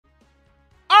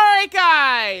Alright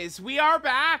guys, we are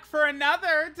back for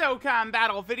another Dokkan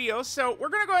battle video. So we're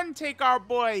gonna go ahead and take our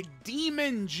boy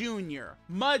Demon Jr.,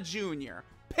 Mud Jr.,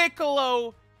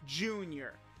 Piccolo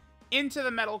Jr. into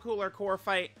the Metal Cooler core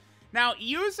fight. Now,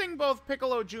 using both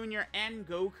Piccolo Jr. and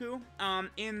Goku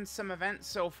in some events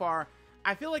so far,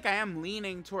 I feel like I am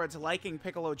leaning towards liking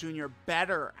Piccolo Jr.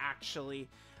 better, actually.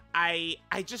 I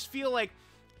just feel like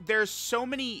there's so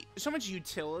much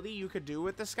utility you could do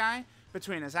with this guy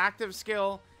between his active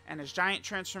skill and his giant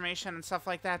transformation and stuff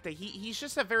like that, that he's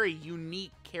just a very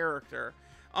unique character.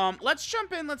 Let's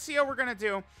jump in. Let's see how we're going to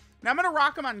do. Now, I'm going to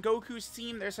rock him on Goku's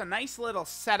team. There's a nice little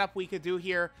setup we could do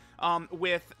here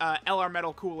with LR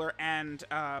Metal Cooler and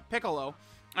Piccolo,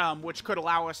 which could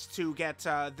allow us to get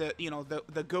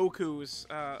the Goku's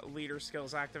leader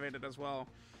skills activated as well.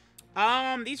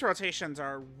 These rotations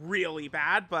are really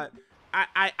bad, but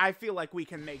I feel like we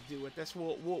can make do with this.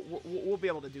 We'll be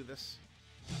able to do this.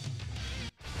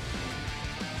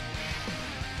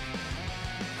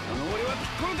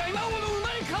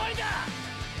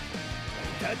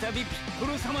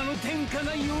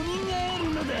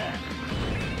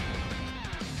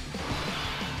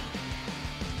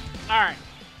 Alright.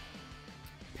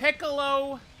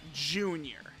 Piccolo Jr.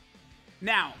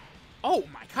 Now, oh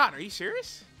my god, are you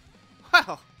serious?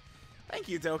 Well, thank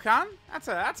you, Dokkan.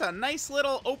 That's a nice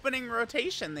little opening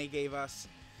rotation they gave us.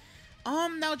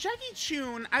 Now Jackie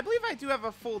Chun, I believe I do have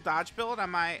a full dodge build on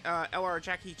my LR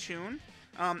Jackie Chun.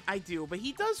 I do, but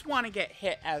he does want to get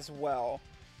hit as well.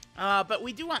 But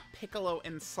we do want Piccolo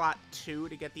in slot 2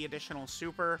 to get the additional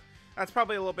super. That's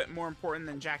probably a little bit more important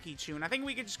than Jackie Chun. I think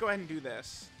we could just go ahead and do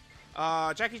this.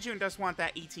 Jackie Chun does want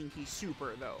that 18p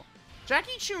super, though.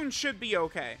 Jackie Chun should be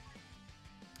okay.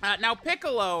 Now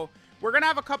Piccolo, we're going to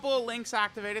have a couple of links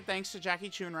activated thanks to Jackie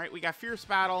Chun, right? We got Fierce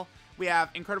Battle, we have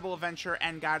Incredible Adventure,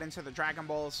 and Guidance of the Dragon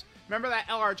Balls. Remember that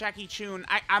LR Jackie Chun?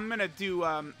 I'm going to do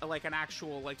like an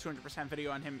actual like 200%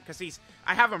 video on him because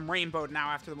I have him rainbowed now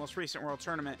after the most recent World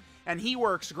Tournament, and he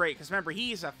works great because remember,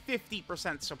 he's a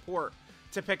 50% support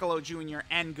to Piccolo Jr.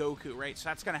 and Goku, right? So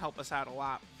that's going to help us out a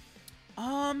lot.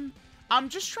 I'm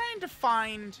just trying to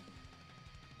find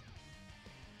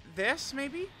this,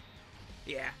 maybe?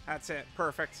 Yeah, that's it.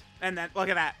 Perfect. And then, look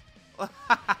at that.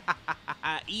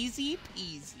 Easy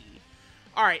peasy.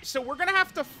 Alright, so we're going to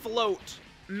have to float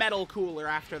Metal Cooler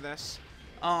after this,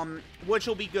 which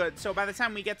will be good. So by the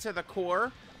time we get to the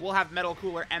core, we'll have Metal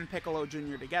Cooler and Piccolo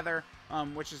Jr. together,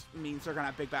 which means they're going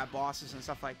to have big bad bosses and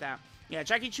stuff like that. Yeah,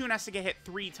 Jackie Chun has to get hit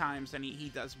 3 times, and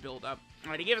he does build up.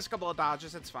 Alright, he gave us a couple of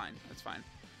dodges. It's fine. It's fine.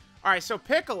 Alright, so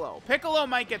Piccolo. Piccolo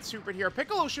might get supered here.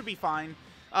 Piccolo should be fine.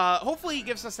 Hopefully he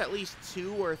gives us at least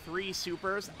 2 or 3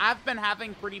 supers. I've been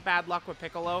having pretty bad luck with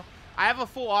Piccolo. I have a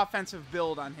full offensive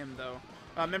build on him, though.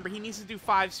 Remember, he needs to do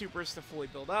 5 supers to fully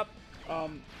build up.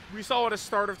 We saw what his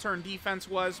start of turn defense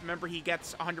was. Remember, he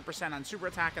gets 100% on super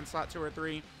attack in slot 2 or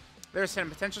 3. There's hidden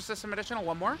potential system additional.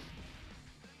 One more.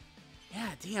 Yeah,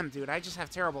 damn, dude. I just have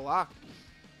terrible luck.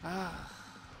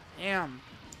 Damn.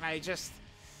 I just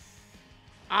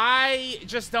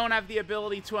don't have the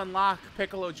ability to unlock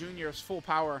Piccolo Jr.'s full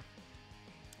power.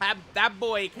 That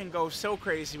boy can go so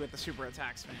crazy with the super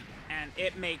attacks, man. And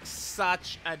it makes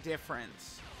such a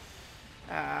difference.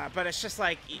 But it's just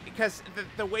like, because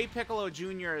the way Piccolo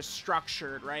Jr. is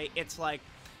structured, right? It's like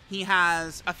he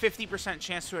has a 50%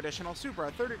 chance to additional super,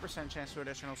 a 30% chance to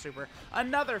additional super,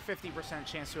 another 50%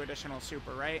 chance to additional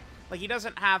super, right? Like, he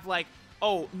doesn't have, like,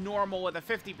 oh, normal with a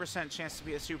 50% chance to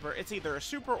be a super. It's either a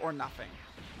super or nothing.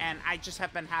 And I just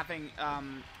have been having,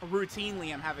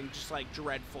 routinely, I'm having just, like,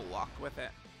 dreadful luck with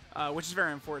it, which is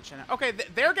very unfortunate. Okay,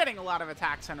 they're getting a lot of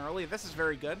attacks in early. This is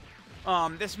very good.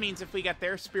 This means if we get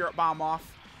their Spirit Bomb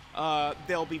off,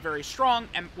 they'll be very strong,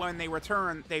 and when they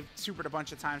return, they've supered a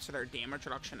bunch of times, so their damage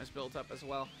reduction is built up as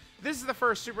well. This is the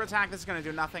first super attack. This is going to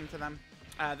do nothing to them.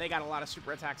 They got a lot of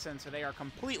super attacks in, so they are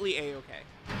completely A-okay.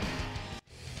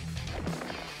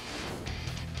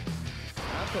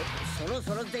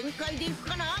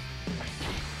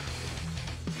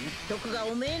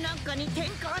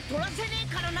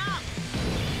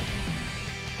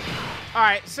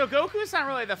 Alright, so Goku's not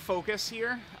really the focus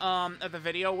here of the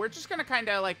video. We're just going to kind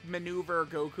of like maneuver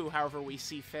Goku however we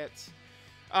see fit.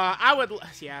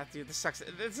 Yeah, dude, this sucks.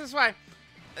 This is why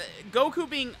Goku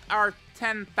being our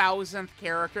 10,000th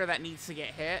character that needs to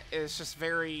get hit is just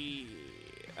very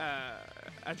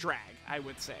a drag, I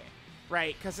would say.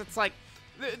 Right? Because it's like,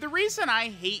 the reason I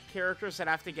hate characters that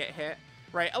have to get hit,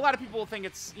 right? A lot of people will think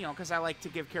it's, you know, because I like to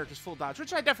give characters full dodge,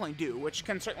 which I definitely do, which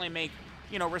can certainly make,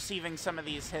 you know, receiving some of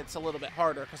these hits a little bit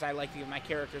harder because I like to give my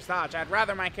characters dodge. I'd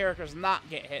rather my characters not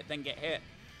get hit than get hit.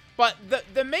 But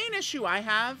the main issue I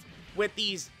have with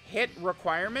these hit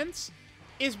requirements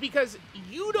is because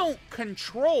you don't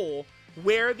control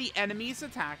where the enemy is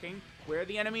attacking, where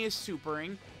the enemy is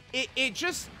supering. It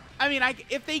just, I mean,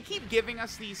 if they keep giving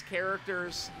us these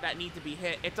characters that need to be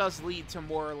hit, it does lead to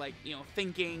more, like, you know,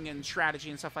 thinking and strategy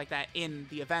and stuff like that in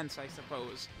the events, I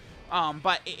suppose.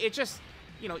 But it just,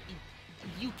 you know,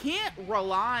 you can't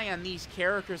rely on these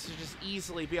characters to just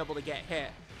easily be able to get hit.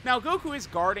 Now, Goku is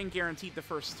guarding guaranteed the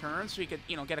first turn, so he could,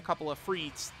 you know, get a couple of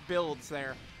free builds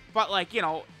there. But, like, you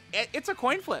know, it's a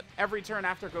coin flip every turn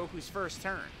after Goku's first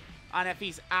turn on if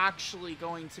he's actually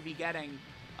going to be getting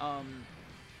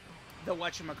the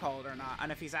whatchamacallit or not,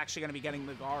 and if he's actually going to be getting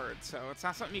the guard. So it's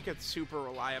not something you could super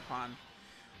rely upon.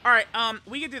 All right,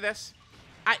 we could do this.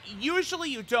 Usually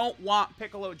you don't want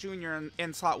Piccolo Jr.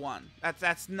 in slot 1.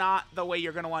 That's not the way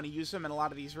you're going to want to use him in a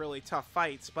lot of these really tough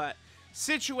fights, but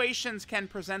situations can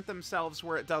present themselves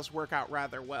where it does work out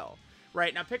rather well.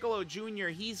 Right, now Piccolo Jr.,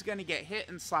 he's going to get hit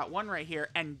in slot 1 right here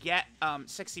and get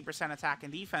 60% attack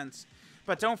and defense.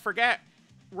 But don't forget,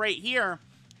 right here,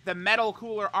 the Metal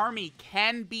Cooler army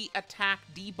can be attack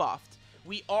debuffed.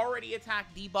 We already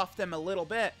attack debuffed them a little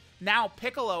bit. Now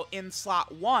Piccolo in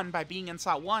slot 1, by being in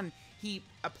slot 1, he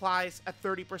applies a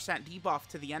 30% debuff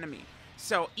to the enemy.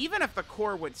 So even if the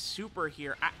core would super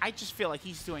here, I just feel like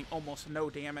he's doing almost no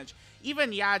damage.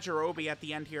 Even Yajirobe at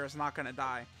the end here is not going to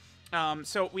die.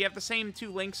 So we have the same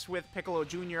 2 links with Piccolo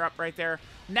Jr. up right there.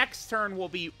 Next turn will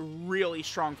be really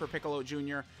strong for Piccolo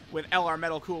Jr. with LR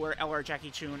Metal Cooler, LR Jackie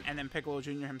Chun, and then Piccolo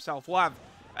Jr. himself. We'll have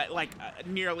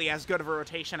nearly as good of a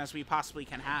rotation as we possibly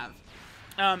can have.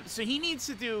 So he needs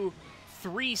to do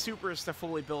 3 supers to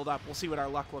fully build up. We'll see what our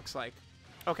luck looks like.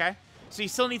 Okay, so he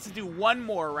still needs to do 1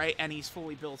 more, right? And he's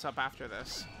fully built up after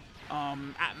this.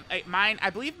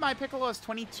 I believe my Piccolo is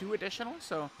 22 additional,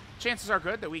 so chances are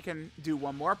good that we can do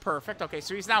 1 more. Perfect. Okay,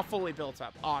 so he's now fully built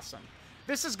up. Awesome.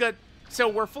 This is good. So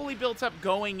we're fully built up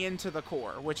going into the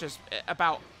core, which is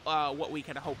about what we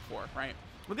could hope for, right?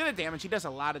 Look at the damage. He does a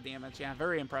lot of damage. Yeah,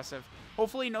 very impressive.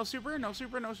 Hopefully no super, no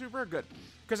super, no super. Good.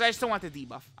 Because I just don't want the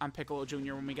debuff on Piccolo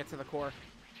Jr. when we get to the core.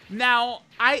 Now,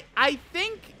 I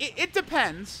think it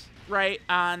depends, right,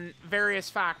 on various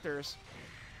factors.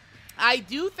 I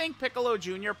do think Piccolo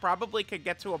Jr. probably could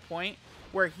get to a point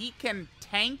where he can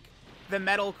tank the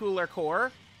Metal Cooler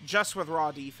core just with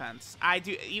raw defense. I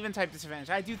do, even type disadvantage.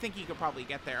 I do think he could probably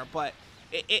get there, but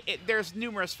there's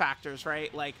numerous factors,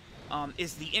 right? Like,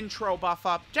 is the intro buff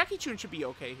up? Jackie Chun should be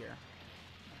okay here.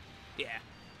 Yeah.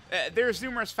 There's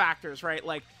numerous factors, right?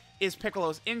 Like, is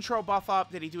Piccolo's intro buff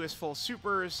up? Did he do his full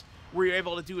supers? Were you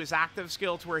able to do his active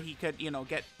skill to where he could, you know,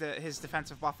 get his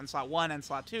defensive buff in slot 1 and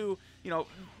slot 2? You know,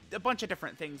 a bunch of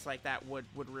different things like that would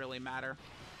really matter.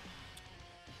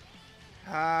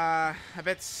 A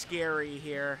bit scary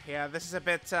here. Yeah, this is a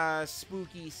bit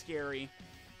spooky scary.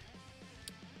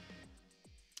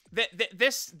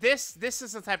 This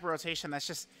is the type of rotation that's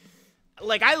just,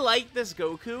 like, I like this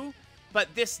Goku, but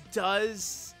this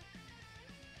does,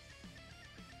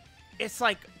 it's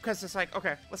like, because it's like,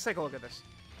 okay, let's take a look at this.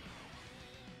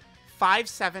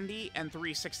 570 and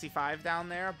 365 down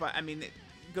there, but I mean,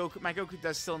 my Goku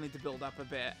does still need to build up a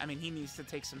bit. I mean, he needs to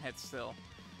take some hits still,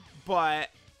 but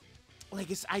like,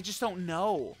 I just don't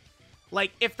know.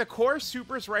 Like, if the core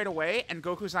supers right away and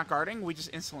Goku's not guarding, we just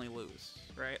instantly lose,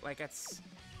 right? Like,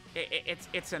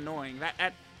 it's annoying.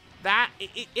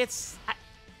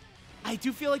 I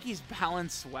do feel like he's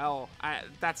balanced well.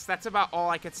 That's about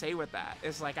all I could say with that.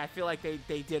 Is like, I feel like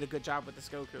they did a good job with this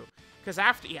Goku. Because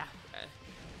after, yeah,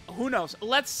 who knows?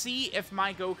 Let's see if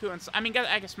my Goku, and I mean,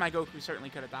 I guess my Goku certainly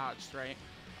could have dodged, right?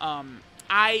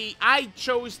 I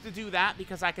chose to do that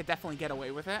because I could definitely get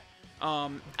away with it.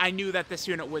 I knew that this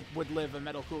unit would live a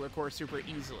Metal Cooler Core super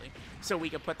easily, so we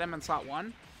could put them in slot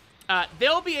 1.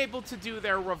 They'll be able to do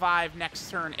their revive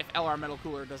next turn if LR Metal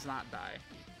Cooler does not die.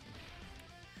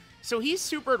 So he's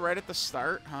supered right at the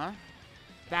start, huh?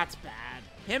 That's bad.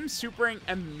 Him supering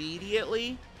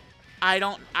immediately,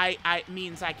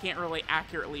 means I can't really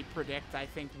accurately predict, I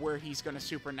think, where he's going to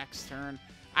super next turn.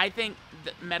 I think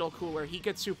the Metal Cooler, he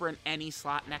could super in any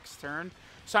slot next turn.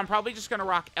 So I'm probably just going to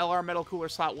rock LR Metal Cooler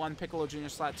slot 1, Piccolo Jr.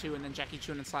 slot 2, and then Jackie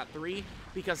Chun in slot 3,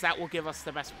 because that will give us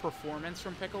the best performance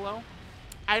from Piccolo.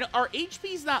 Our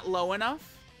HP's not low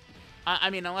enough. I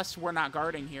mean, unless we're not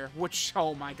guarding here, which,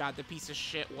 oh my god, the piece of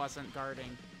shit wasn't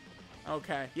guarding.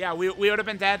 Okay, yeah, we would have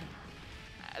been dead.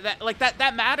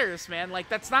 That matters, man. Like,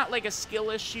 that's not like a skill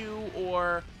issue,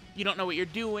 or you don't know what you're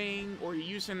doing, or you're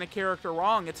using the character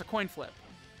wrong. It's a coin flip,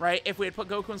 right? If we had put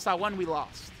Goku in slot 1, we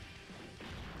lost.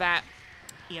 That,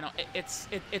 you know, it's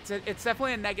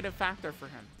definitely a negative factor for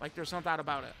him. Like, there's no doubt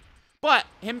about it. But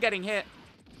him getting hit,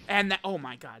 and that, oh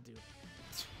my god, dude.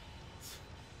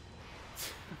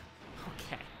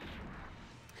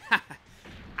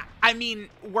 I mean,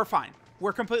 we're fine.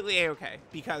 We're completely A-okay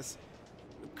because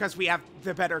we have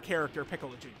the better character,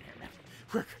 Piccolo Jr. here,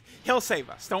 man. He'll save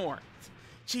us. Don't worry.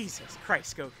 Jesus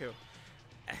Christ, Goku.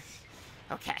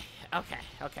 Okay.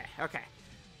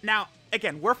 Now,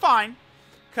 again, we're fine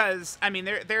because I mean,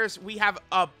 we have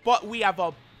a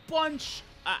bunch.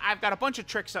 I've got a bunch of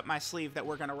tricks up my sleeve that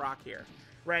we're gonna rock here,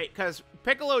 right? Because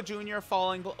Piccolo Jr.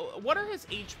 falling. What are his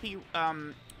HP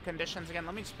conditions again?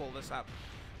 Let me just pull this up.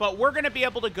 But we're gonna be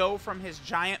able to go from his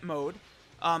giant mode.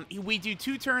 We do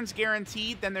 2 turns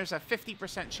guaranteed, then there's a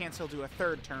 50% chance he'll do a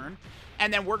 3rd turn.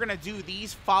 And then we're going to do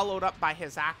these followed up by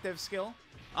his active skill.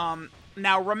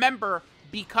 Now, remember,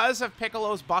 because of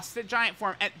Piccolo's busted giant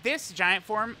form, and this giant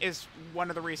form is one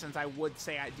of the reasons I would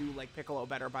say I do like Piccolo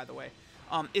better, by the way,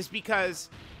 is because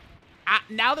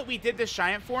now that we did this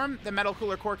giant form, the Metal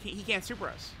Cooler Core, he can't super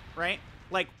us, right?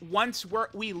 Like, once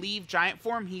we leave giant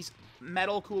form,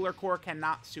 Metal Cooler Core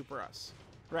cannot super us.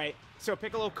 Right, so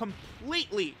Piccolo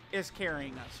completely is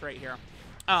carrying us right here.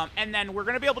 And then we're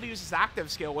going to be able to use his active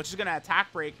skill, which is going to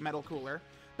attack break Metal Cooler.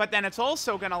 But then it's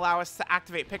also going to allow us to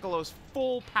activate Piccolo's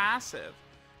full passive,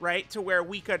 right? To where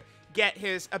we could get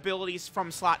his abilities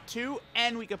from slot 2,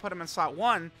 and we could put him in slot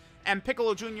 1. And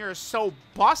Piccolo Jr. is so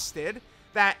busted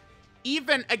that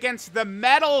even against the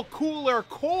Metal Cooler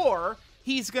Core,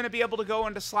 he's going to be able to go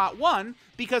into slot 1,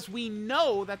 because we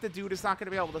know that the dude is not going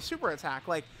to be able to super attack.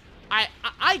 Like, I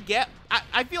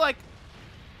feel like,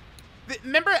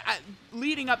 remember,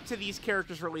 leading up to these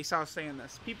characters' release, I was saying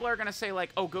this. People are going to say,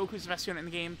 like, oh, Goku's the best unit in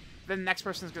the game. Then the next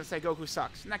person's going to say Goku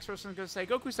sucks. The next person's going to say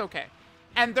Goku's okay.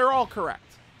 And they're all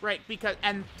correct, right?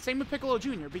 And same with Piccolo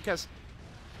Jr., because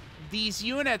these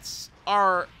units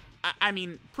are, I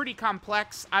mean, pretty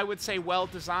complex. I would say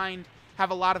well-designed,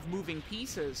 have a lot of moving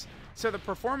pieces. So the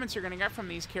performance you're going to get from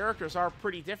these characters are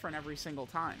pretty different every single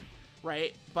time.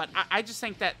 Right, but I just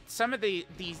think that some of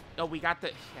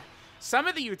some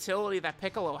of the utility that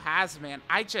Piccolo has, man,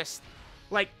 I just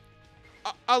like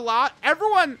a lot.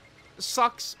 Everyone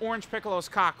sucks Orange Piccolo's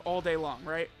cock all day long,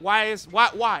 right? Why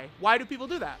do people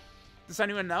do that? Does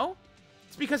anyone know?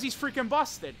 It's because he's freaking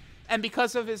busted, and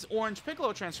because of his Orange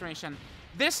Piccolo transformation.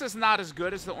 This is not as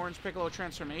good as the Orange Piccolo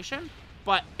transformation,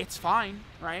 but it's fine,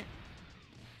 right?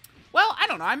 Well, I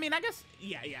don't know. I mean, I guess,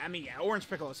 yeah. Orange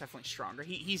Piccolo is definitely stronger.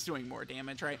 He's doing more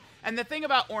damage, right? And the thing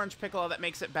about Orange Piccolo that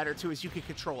makes it better, too, is you can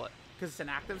control it, because it's an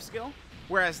active skill,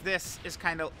 whereas this is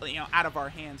kind of, out of our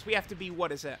hands. We have to be,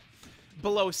 what is it?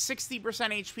 Below 60%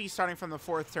 HP starting from the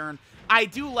 4th turn. I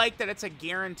do like that it's a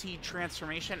guaranteed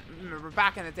transformation. Remember,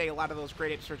 back in the day, a lot of those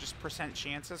Great Apes were just percent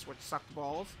chances, which sucked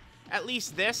balls. At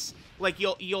least this, like,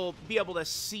 you'll be able to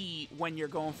see when you're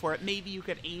going for it. Maybe you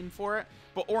could aim for it,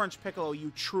 but Orange Piccolo,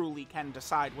 you truly can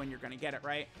decide when you're going to get it,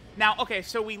 right? Now, okay,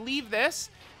 so we leave this,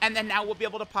 and then now we'll be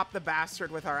able to pop the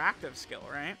bastard with our active skill,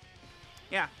 right?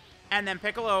 Yeah. And then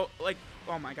Piccolo, like,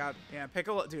 oh my god. Yeah,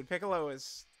 Piccolo, dude, Piccolo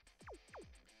is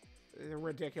a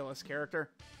ridiculous character.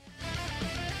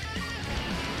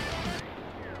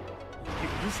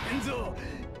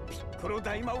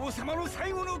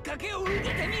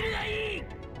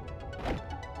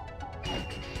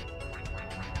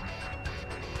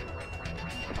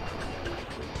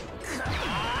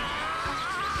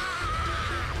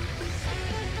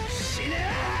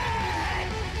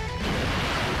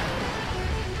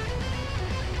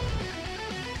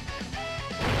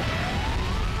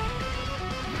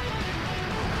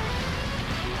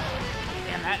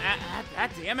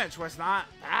 That damage was not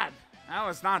bad. That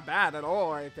was not bad at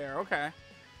all right there. Okay.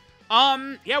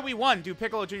 Yeah, we won. Dude,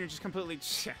 Piccolo Jr. just completely...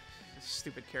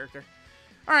 Stupid character.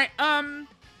 Alright,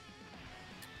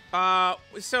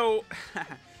 so...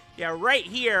 yeah, right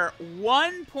here,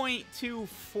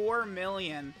 1.24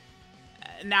 million.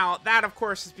 Now, that, of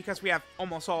course, is because we have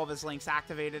almost all of his links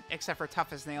activated, except for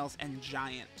Tough as Nails and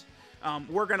Giant.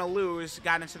 We're going to lose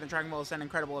Guidance to the Dragon Ball Z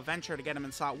Incredible Adventure to get him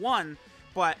in slot 1,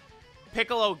 but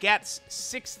Piccolo gets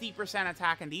 60%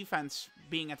 attack and defense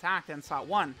being attacked in slot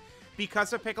 1.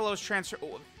 Because of Piccolo's transfer,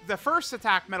 the first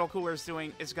attack Metal Cooler is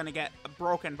doing is going to get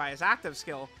broken by his active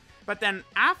skill. But then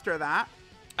after that,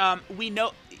 we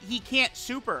know he can't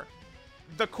super.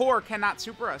 The core cannot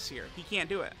super us here. He can't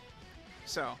do it.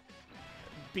 So,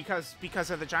 because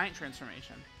of the giant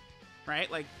transformation, right?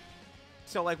 Like,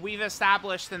 so like we've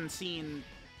established and seen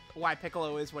why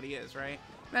Piccolo is what he is, right?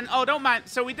 Then, oh, don't mind.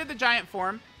 So we did the giant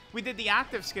form. We did the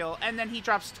active skill, and then he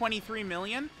drops 23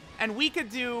 million, and we could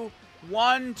do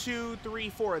 1, 2, 3,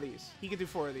 4 of these. He could do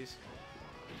 4 of these.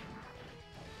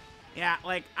 Yeah,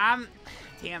 like,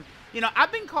 damn. You know,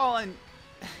 I've been calling,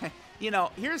 you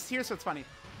know, here's what's funny.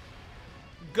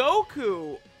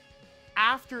 Goku,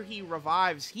 after he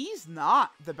revives, he's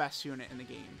not the best unit in the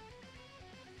game.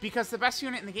 because the best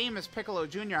unit in the game is Piccolo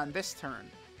Jr. on this turn.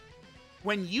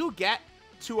 When you get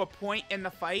to a point in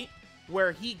the fight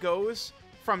where he goes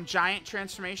from giant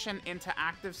transformation into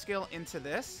active skill into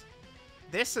this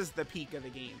is the peak of the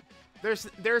game.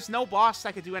 There's no boss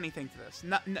that could do anything to this.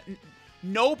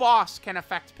 No boss can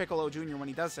affect Piccolo Jr. when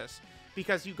he does this,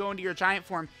 because you go into your giant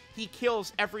form, he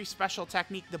kills every special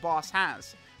technique the boss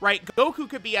has, right? Goku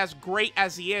could be as great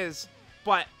as he is,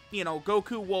 but, you know,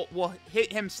 Goku will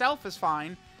hit himself is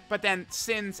fine, but then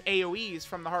Sin's AoEs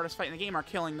from the hardest fight in the game are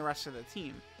killing the rest of the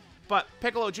team. But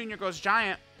Piccolo Jr. goes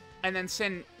giant, and then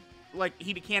Sin, like,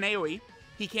 he can't AoE,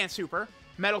 he can't super,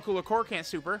 Metal Cooler Core can't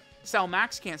super, Cell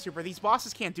Max can't super. These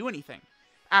bosses can't do anything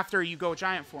after you go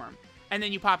giant form. And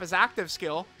then you pop his active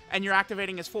skill, and you're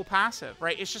activating his full passive,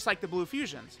 right? It's just like the blue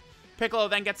fusions. Piccolo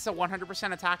then gets to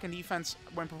 100% attack and defense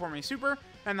when performing super,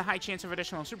 and the high chance of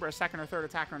additional super, a second or third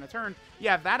attacker in a turn. You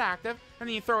have that active, and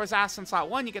then you throw his ass in slot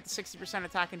 1, you get the 60%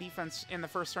 attack and defense in the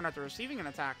first turn after receiving an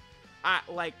attack. I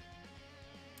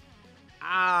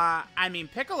mean,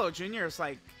 Piccolo Jr. is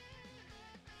like...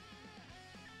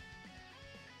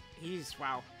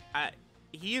 wow.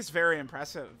 He is very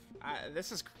impressive.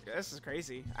 This is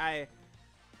crazy.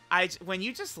 When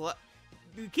you just look,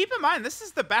 keep in mind, this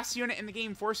is the best unit in the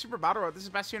game for Super Battle Road. This is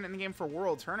the best unit in the game for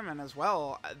World Tournament as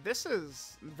well. This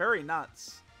is very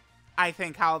nuts, I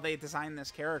think, how they designed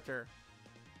this character.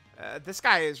 This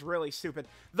guy is really stupid.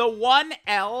 The one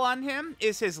L on him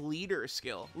is his leader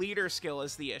skill. Leader skill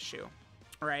is the issue,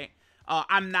 right?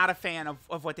 I'm not a fan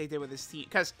of what they did with his team,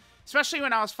 because especially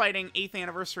when I was fighting 8th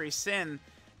Anniversary Sin,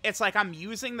 it's like I'm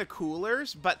using the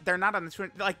coolers, but they're not on the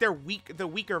 200, like they're weak, the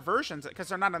weaker versions, because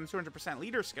they're not on the 200%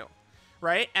 leader skill,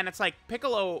 right? And it's like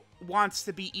Piccolo wants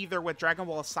to be either with Dragon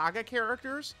Ball Saga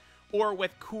characters or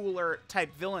with cooler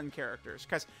type villain characters.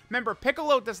 Because remember,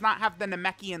 Piccolo does not have the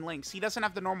Namekian links. He doesn't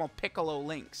have the normal Piccolo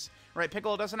links, right?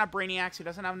 Piccolo doesn't have Brainiacs. He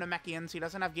doesn't have Namekians. He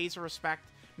doesn't have Gaze of Respect.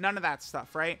 None of that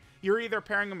stuff, right? You're either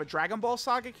pairing him with Dragon Ball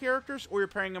Saga characters, or you're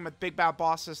pairing him with Big Bad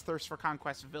Bosses, Thirst for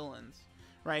Conquest villains,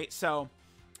 right? So,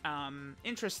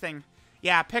 interesting.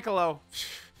 Yeah, Piccolo.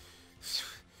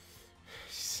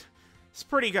 It's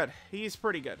pretty good. He's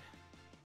pretty good.